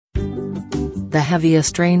The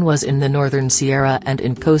heaviest rain was in the northern Sierra and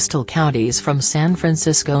in coastal counties from San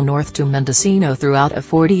Francisco north to Mendocino throughout a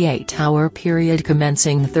 48-hour period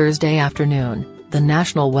commencing Thursday afternoon, the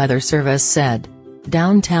National Weather Service said.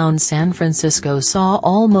 Downtown San Francisco saw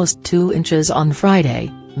almost 2 inches on Friday,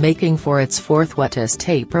 making for its fourth wettest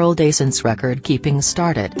April day since record-keeping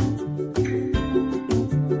started.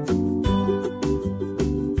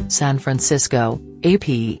 San Francisco,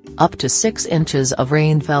 AP, up to 6 inches of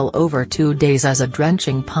rain fell over 2 days as a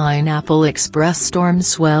drenching Pineapple Express storm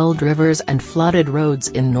swelled rivers and flooded roads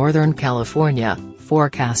in Northern California,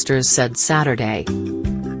 forecasters said Saturday.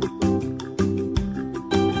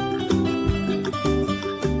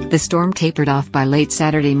 The storm tapered off by late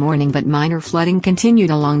Saturday morning, but minor flooding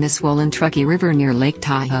continued along the swollen Truckee River near Lake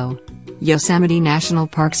Tahoe. Yosemite National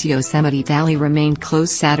Park's Yosemite Valley remained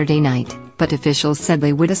closed Saturday night, but officials said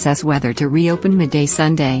they would assess whether to reopen midday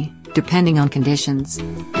Sunday, depending on conditions.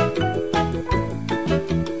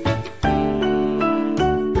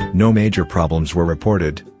 No major problems were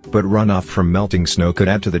reported, but runoff from melting snow could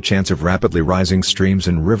add to the chance of rapidly rising streams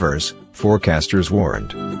and rivers, forecasters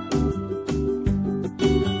warned.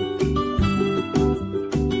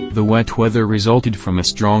 The wet weather resulted from a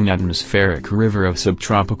strong atmospheric river of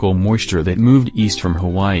subtropical moisture that moved east from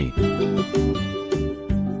Hawaii.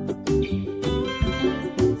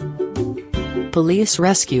 Police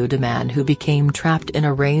rescued a man who became trapped in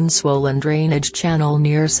a rain-swollen drainage channel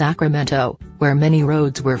near Sacramento, where many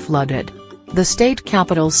roads were flooded. The state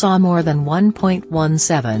capital saw more than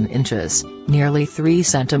 1.17 inches, nearly 3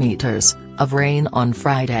 centimeters, of rain on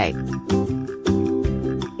Friday.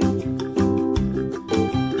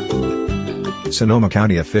 Sonoma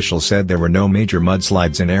County officials said there were no major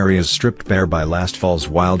mudslides in areas stripped bare by last fall's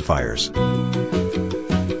wildfires.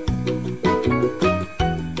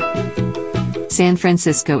 San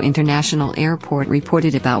Francisco International Airport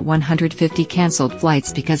reported about 150 canceled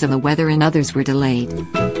flights because of the weather and others were delayed.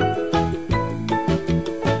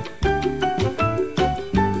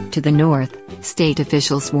 To the north, state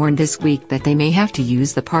officials warned this week that they may have to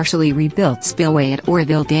use the partially rebuilt spillway at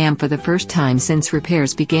Oroville Dam for the first time since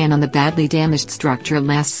repairs began on the badly damaged structure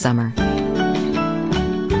last summer.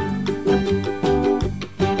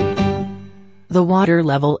 The water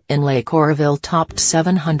level in Lake Oroville topped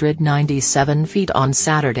 797 feet on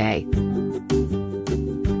Saturday.